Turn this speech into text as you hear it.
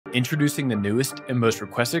Introducing the newest and most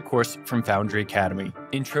requested course from Foundry Academy,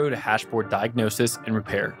 Intro to Hashboard Diagnosis and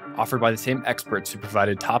Repair, offered by the same experts who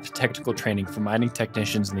provided top technical training for mining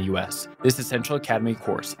technicians in the US. This Essential Academy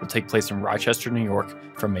course will take place in Rochester, New York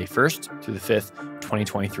from May 1st through the 5th,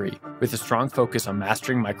 2023. With a strong focus on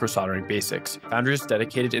mastering microsoldering basics, Foundry's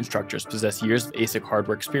dedicated instructors possess years of ASIC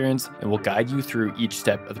hardware experience and will guide you through each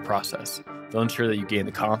step of the process. They'll ensure that you gain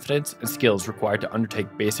the confidence and skills required to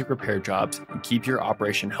undertake basic repair jobs and keep your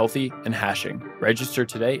operation healthy and hashing. Register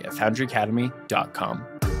today at foundryacademy.com.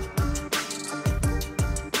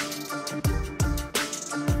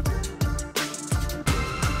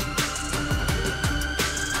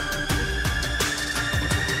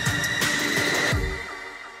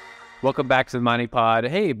 Welcome back to the Mining Pod.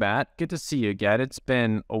 Hey, Matt, good to see you again. It's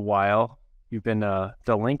been a while. You've been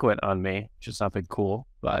delinquent on me, which has not been cool,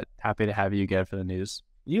 but happy to have you again for the news.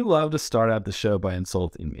 You love to start out the show by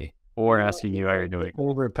insulting me. Or asking you how you're doing.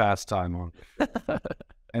 Over past time on.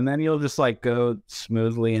 And then you'll just like go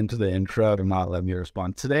smoothly into the intro to not let me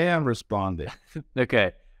respond. Today I'm responding.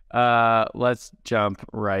 Okay, let's jump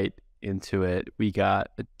right into it. We got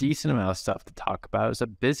a decent amount of stuff to talk about. It's a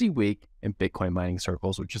busy week in Bitcoin mining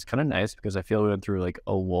circles, which is kind of nice because I feel we went through like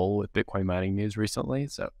a lull with Bitcoin mining news recently.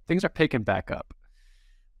 So things are picking back up.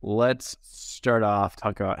 Let's start off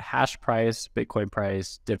talking about hash price, Bitcoin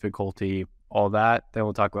price, difficulty, all that. Then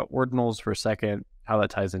we'll talk about ordinals for a second, how that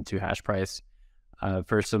ties into hash price.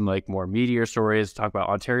 For some like more meatier stories, talk about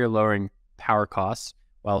Ontario lowering power costs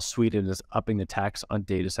while Sweden is upping the tax on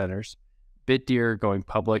data centers, Bitdeer going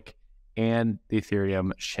public, and the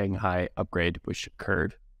Ethereum Shanghai upgrade, which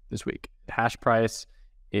occurred this week. Hash price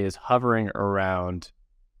is hovering around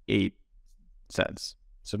 8 cents.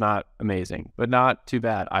 So not amazing, but not too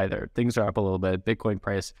bad either. Things are up a little bit. Bitcoin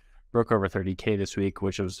price broke over 30K this week,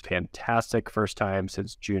 which was fantastic. First time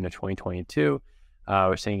since June of 2022.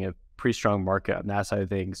 We're seeing a pretty strong market on that side of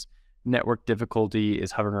things. Network difficulty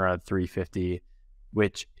is hovering around 350,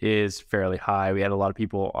 which is fairly high. We had a lot of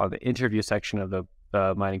people on the interview section of the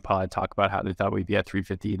Mining Pod talk about how they thought we'd be at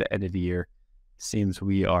 350 at the end of the year. Seems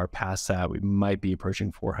we are past that. We might be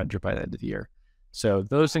approaching 400 by the end of the year. So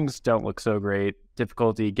those things don't look so great.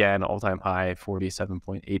 Difficulty, again, all-time high,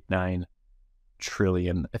 47.89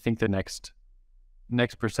 trillion. I think the next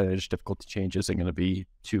percentage difficulty change isn't going to be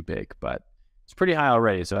too big, but it's pretty high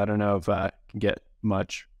already. So I don't know if it can get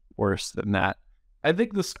much worse than that. I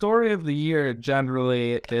think the story of the year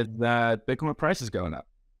generally is that Bitcoin price is going up.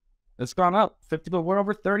 It's gone up 50, but we're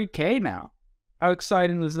over 30K now. How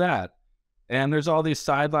exciting is that? And there's all these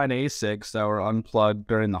sideline ASICs that were unplugged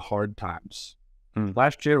during the hard times.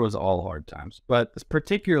 Last year was all hard times, but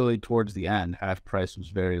particularly towards the end, hash price was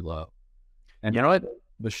very low. And you know what?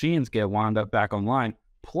 Machines get wound up back online.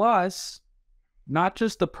 Plus, not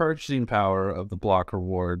just the purchasing power of the block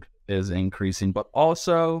reward is increasing, but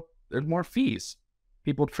also there's more fees.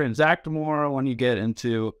 People transact more when you get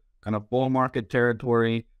into kind of bull market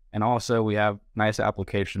territory. And also we have nice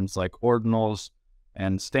applications like Ordinals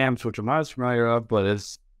and stamps, which I'm not as familiar of, but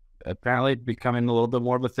is apparently becoming a little bit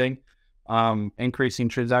more of a thing. Increasing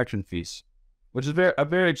transaction fees, which is a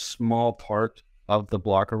very small part of the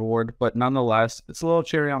block reward, but nonetheless, it's a little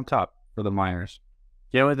cherry on top for the miners.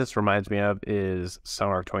 You know what this reminds me of is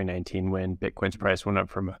summer of 2019 when Bitcoin's price went up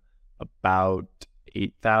from about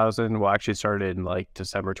 8,000. Well, actually started in like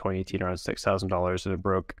December 2018 around $6,000, and it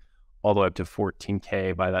broke all the way up to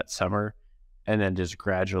 14K by that summer, and then just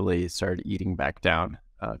gradually started eating back down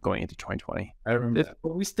going into 2020. I remember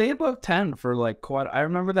we stayed above 10 for like quite. I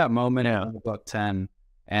remember that moment above 10,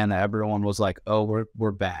 and everyone was like, "Oh,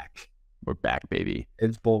 we're back, baby."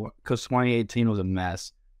 It's bull because 2018 was a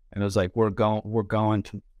mess, and it was like we're going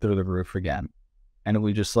through the roof again, and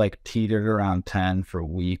we just like teetered around 10 for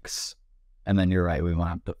weeks, and then you're right, we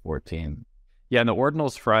went up to 14. Yeah, and the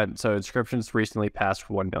Ordinals front, so inscriptions recently passed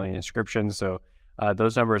 1 million inscriptions, so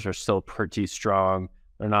those numbers are still pretty strong.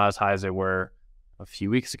 They're not as high as they were a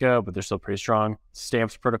few weeks ago, but they're still pretty strong.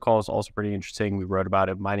 Stamps protocol is also pretty interesting. We wrote about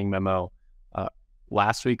it, Mining Memo,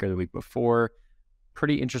 last week or the week before.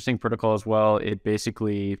 Pretty interesting protocol as well. It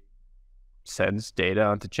basically sends data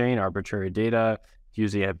onto chain, arbitrary data,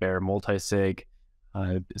 usually a bare multi-sig,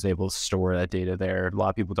 is able to store that data there. A lot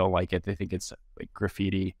of people don't like it. They think it's like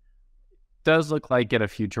graffiti. Does look like in a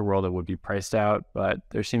future world it would be priced out, but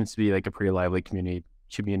there seems to be like a pretty lively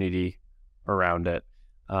community around it.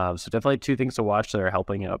 So definitely two things to watch that are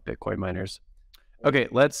helping out Bitcoin miners. Okay,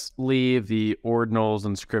 let's leave the ordinals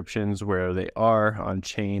inscriptions where they are on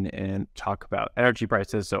chain and talk about energy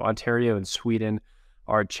prices. So Ontario and Sweden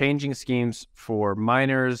are changing schemes for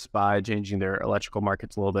miners by changing their electrical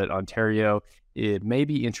markets a little bit. Ontario it may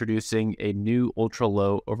be introducing a new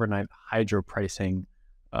ultra-low overnight hydro pricing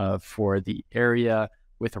for the area,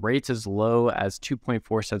 with rates as low as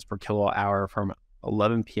 2.4 cents per kilowatt hour from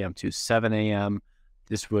 11 p.m. to 7 a.m.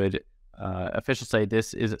 This would, officials say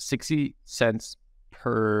this is 67%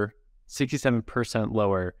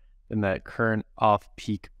 lower than the current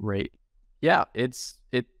off-peak rate. Yeah, it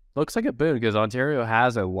looks like a boon because Ontario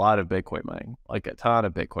has a lot of Bitcoin mining, like a ton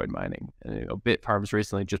of Bitcoin mining. And, Bitfarms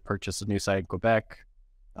recently just purchased a new site in Quebec,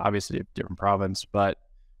 obviously a different province, but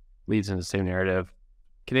leads in the same narrative.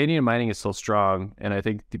 Canadian mining is still strong, and I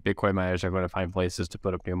think the Bitcoin miners are going to find places to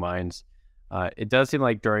put up new mines. It does seem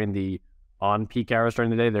like during the on-peak hours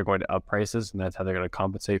during the day, they're going to up prices, and that's how they're going to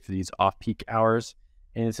compensate for these off-peak hours.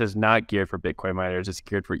 And it says not geared for Bitcoin miners. It's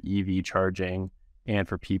geared for EV charging and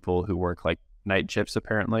for people who work like night shifts,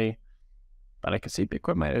 apparently. But I can see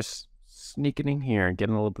Bitcoin miners sneaking in here and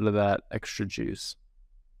getting a little bit of that extra juice.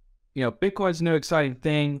 Bitcoin's a new exciting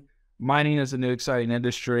thing. Mining is a new exciting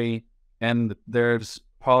industry, and there's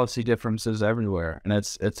policy differences everywhere, and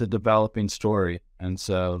it's a developing story, and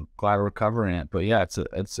so glad we're covering it. But yeah,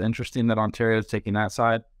 it's interesting that Ontario is taking that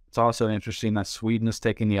side. It's also interesting that Sweden is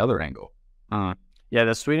taking the other angle. Yeah,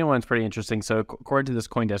 the Sweden one's pretty interesting. So according to this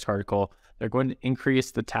CoinDesk article, they're going to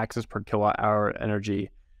increase the taxes per kilowatt hour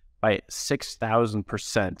energy by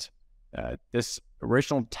 6,000%. This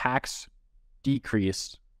original tax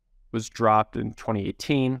decrease was dropped in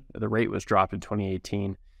 2018. The rate was dropped in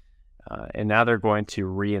 2018. And now they're going to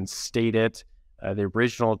reinstate it. The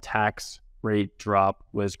original tax rate drop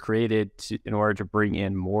was created in order to bring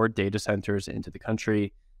in more data centers into the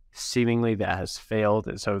country. Seemingly that has failed.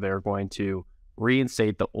 And so they're going to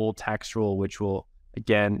reinstate the old tax rule, which will,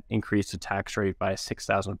 again, increase the tax rate by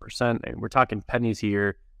 6,000%. And we're talking pennies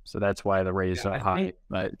here, so that's why the rate is so high,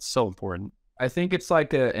 but it's so important. I think it's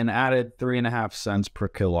like an added 3.5 cents per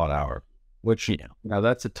kilowatt hour, which,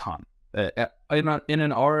 that's a ton. In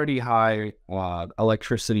an already high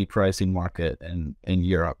electricity pricing market in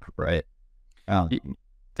Europe, right?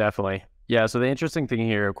 Definitely. Yeah, so the interesting thing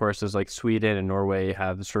here, of course, is like Sweden and Norway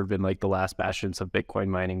have sort of been like the last bastions of Bitcoin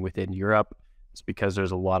mining within Europe. It's because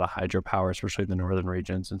there's a lot of hydropower, especially in the northern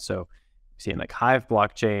regions. And so you're seeing like Hive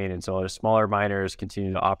blockchain and so a lot of smaller miners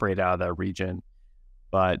continue to operate out of that region.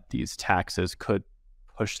 But these taxes could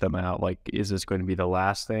push them out. Like, is this going to be the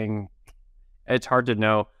last thing? It's hard to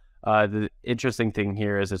know. The interesting thing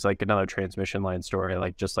here is it's like another transmission line story,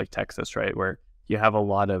 like just like Texas, right? Where you have a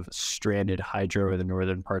lot of stranded hydro in the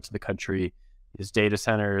northern parts of the country. These data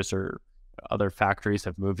centers or other factories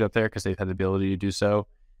have moved up there because they've had the ability to do so.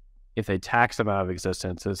 If they tax them out of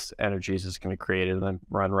existence, this energy is just going to be created and then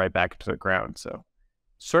run right back into the ground. So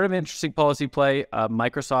sort of an interesting policy play.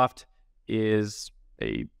 Microsoft is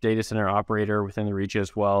a data center operator within the region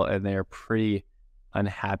as well, and they're pretty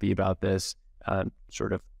unhappy about this,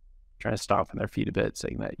 sort of trying to stomp on their feet a bit,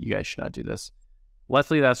 saying that you guys should not do this. Let's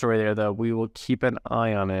leave that story there, though. We will keep an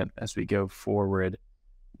eye on it as we go forward.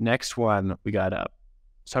 Next one, we got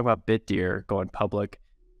let's talk about Bitdeer going public.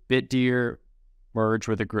 Bitdeer merged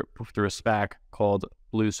with a group through a SPAC called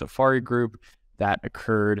Blue Safari Group. That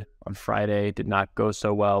occurred on Friday. Did not go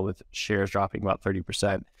so well, with shares dropping about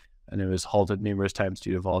 30%, and it was halted numerous times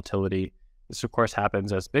due to volatility. This, of course,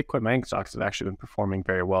 happens as Bitcoin mining stocks have actually been performing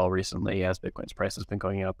very well recently as Bitcoin's price has been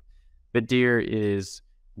going up. Bitdeer is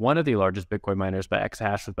one of the largest Bitcoin miners by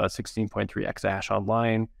exahash, with about 16.3 exahash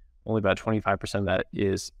online. Only about 25% of that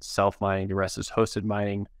is self-mining. The rest is hosted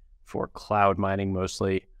mining for cloud mining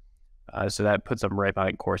mostly. So that puts them right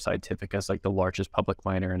behind Core Scientific as like the largest public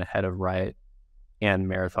miner and ahead of Riot and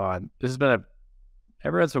Marathon. This has been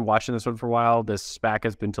everyone's been watching this one for a while. This SPAC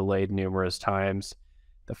has been delayed numerous times.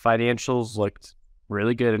 The financials looked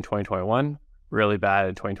really good in 2021, really bad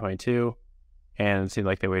in 2022, and it seemed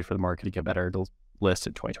like they waited for the market to get better to list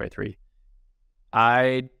in 2023.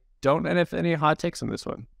 I don't know if any hot takes on this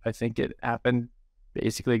one. I think it happened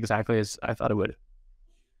basically exactly as I thought it would.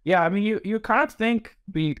 Yeah, I mean, you kind of think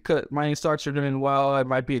because mining stocks are doing well, it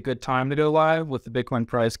might be a good time to go live with the Bitcoin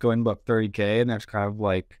price going above 30K, and there's kind of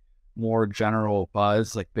like more general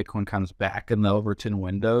buzz, like Bitcoin comes back in the Overton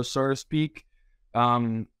window, so to speak.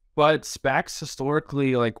 But SPACs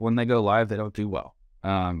historically, like when they go live, they don't do well.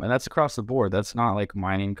 And that's across the board. That's not like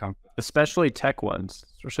mining companies. Especially tech ones,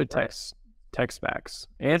 especially tech SPACs.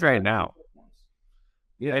 And right now.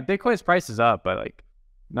 Yeah, like Bitcoin's price is up, but like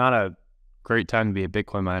not a great time to be a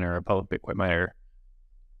Bitcoin miner or a public Bitcoin miner.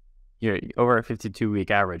 You're over a 52-week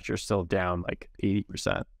average, you're still down like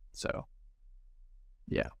 80%. So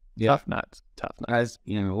yeah. Tough nuts. As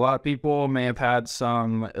you know, a lot of people may have had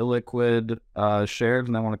some illiquid shares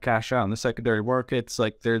and they want to cash out in the secondary markets.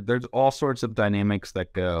 Like there's all sorts of dynamics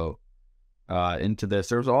that go into this.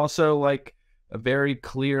 There's also like a very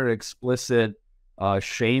clear, explicit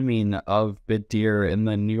shaming of Bitdeer in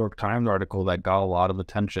the New York Times article that got a lot of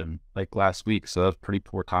attention like last week. So that's pretty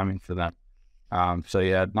poor timing for them. So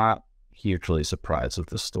yeah, not hugely surprised with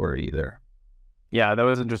this story either. Yeah, that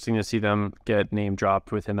was interesting to see them get name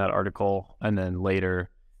dropped within that article, and then later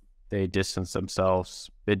they distanced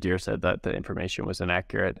themselves. Bitdeer said that the information was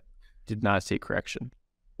inaccurate, did not see correction.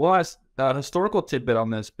 Well, as a historical tidbit on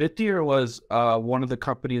this, Bitdeer was one of the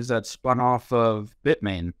companies that spun off of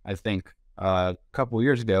Bitmain, I think, a couple of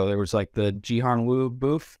years ago. There was like the Jihan Wu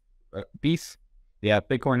beef. Yeah,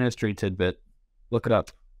 Bitcoin history tidbit. Look it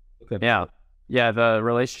up. Yeah, the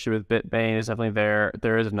relationship with Bitmain is definitely there.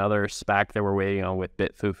 There is another SPAC that we're waiting on with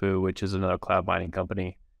BitFuFu, which is another cloud mining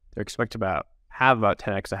company. They're expected to have about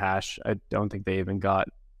 10 exahash. I don't think they even got,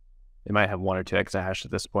 they might have 1 or 2 exahash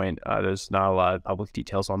at this point. There's not a lot of public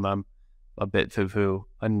details on them. But BitFuFu,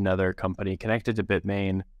 another company connected to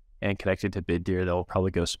Bitmain and connected to Bitdeer that will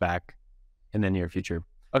probably go SPAC in the near future.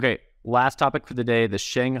 Okay, last topic for the day. The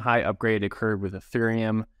Shanghai upgrade occurred with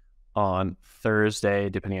Ethereum on Thursday,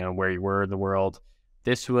 depending on where you were in the world.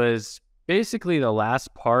 This was basically the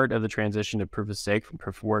last part of the transition to proof of stake from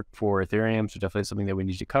proof of work for Ethereum, so definitely something that we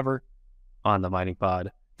need to cover on the mining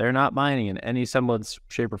pod. They're not mining in any semblance,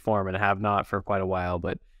 shape, or form, and have not for quite a while,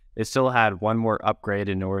 but they still had one more upgrade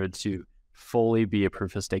in order to fully be a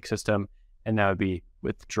proof of stake system, and that would be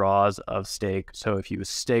withdrawals of stake. So if you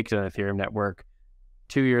staked on Ethereum network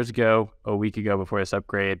 2 years ago, a week ago before this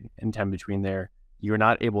upgrade, and time between there, you're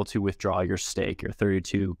not able to withdraw your stake, your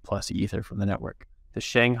 32 plus Ether from the network. The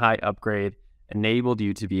Shanghai upgrade enabled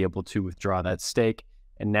you to be able to withdraw that stake.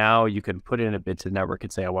 And now you can put in a bid to the network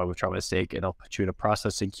and say, I want to withdraw my stake, and I'll put you in a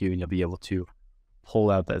processing queue and you'll be able to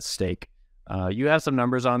pull out that stake. You have some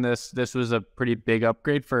numbers on this. This was a pretty big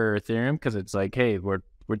upgrade for Ethereum because it's like, hey, we're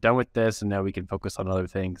done with this and now we can focus on other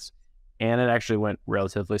things. And it actually went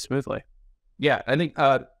relatively smoothly. Yeah, I think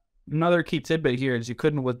another key tidbit here is you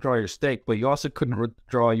couldn't withdraw your stake, but you also couldn't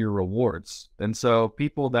withdraw your rewards. And so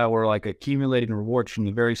people that were like accumulating rewards from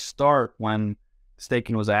the very start when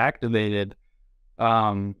staking was activated,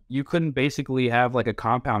 you couldn't basically have like a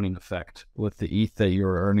compounding effect with the ETH that you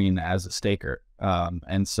were earning as a staker.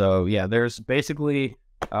 And so, yeah, there's basically,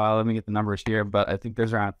 let me get the numbers here, but I think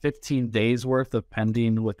there's around 15 days worth of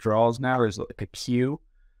pending withdrawals now. There's like a queue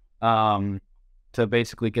to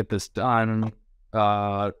basically get this done.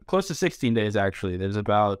 Close to 16 days, actually. There's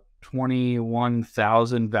about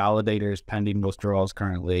 21,000 validators pending withdrawals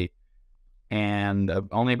currently, and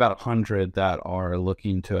only about 100 that are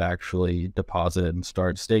looking to actually deposit and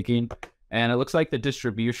start staking. And it looks like the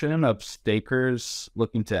distribution of stakers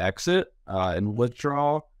looking to exit and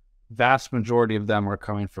withdraw, vast majority of them are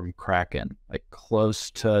coming from Kraken, like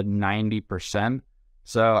close to 90%.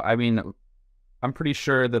 So, I mean, I'm pretty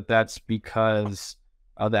sure that that's because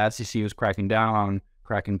the SEC was cracking down on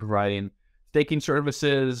Kraken providing staking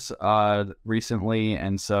services recently,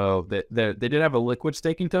 and so they did have a liquid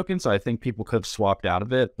staking token, so I think people could have swapped out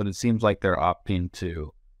of it, but it seems like they're opting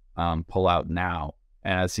to pull out now,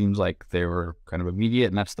 and it seems like they were kind of immediate,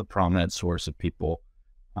 and that's the prominent source of people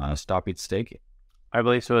stopping staking. I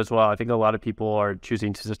believe so as well. I think a lot of people are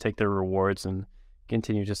choosing to just take their rewards and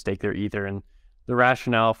continue to stake their Ether, and the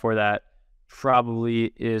rationale for that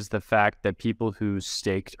probably is the fact that people who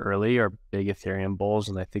staked early are big Ethereum bulls,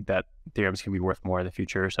 and I think that Ethereum's going to be worth more in the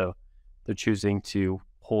future, so they're choosing to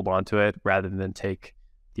hold on to it rather than take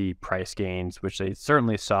the price gains, which they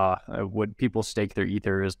certainly saw. When people staked their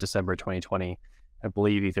Ether is December 2020. I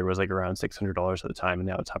believe Ether was like around $600 at the time, and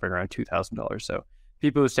now it's hovering around $2,000. So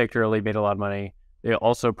people who staked early made a lot of money. They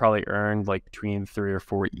also probably earned like between 3 or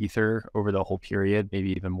 4 Ether over the whole period,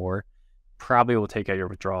 maybe even more. Probably will take out your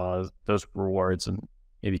withdrawals, those rewards, and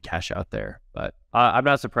maybe cash out there. But I'm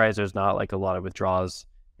not surprised there's not like a lot of withdrawals,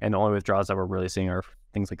 and the only withdrawals that we're really seeing are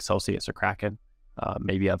things like Celsius or Kraken,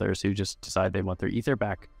 maybe others who just decide they want their Ether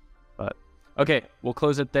back. But okay, we'll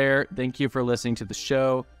close it there. Thank you for listening to the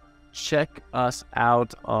show. Check us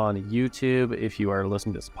out on YouTube. If you are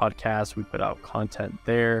listening to this podcast, we put out content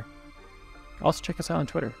there. Also check us out on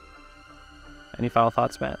Twitter. Any final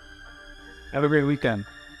thoughts, Matt? Have a great weekend.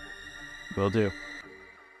 Will do.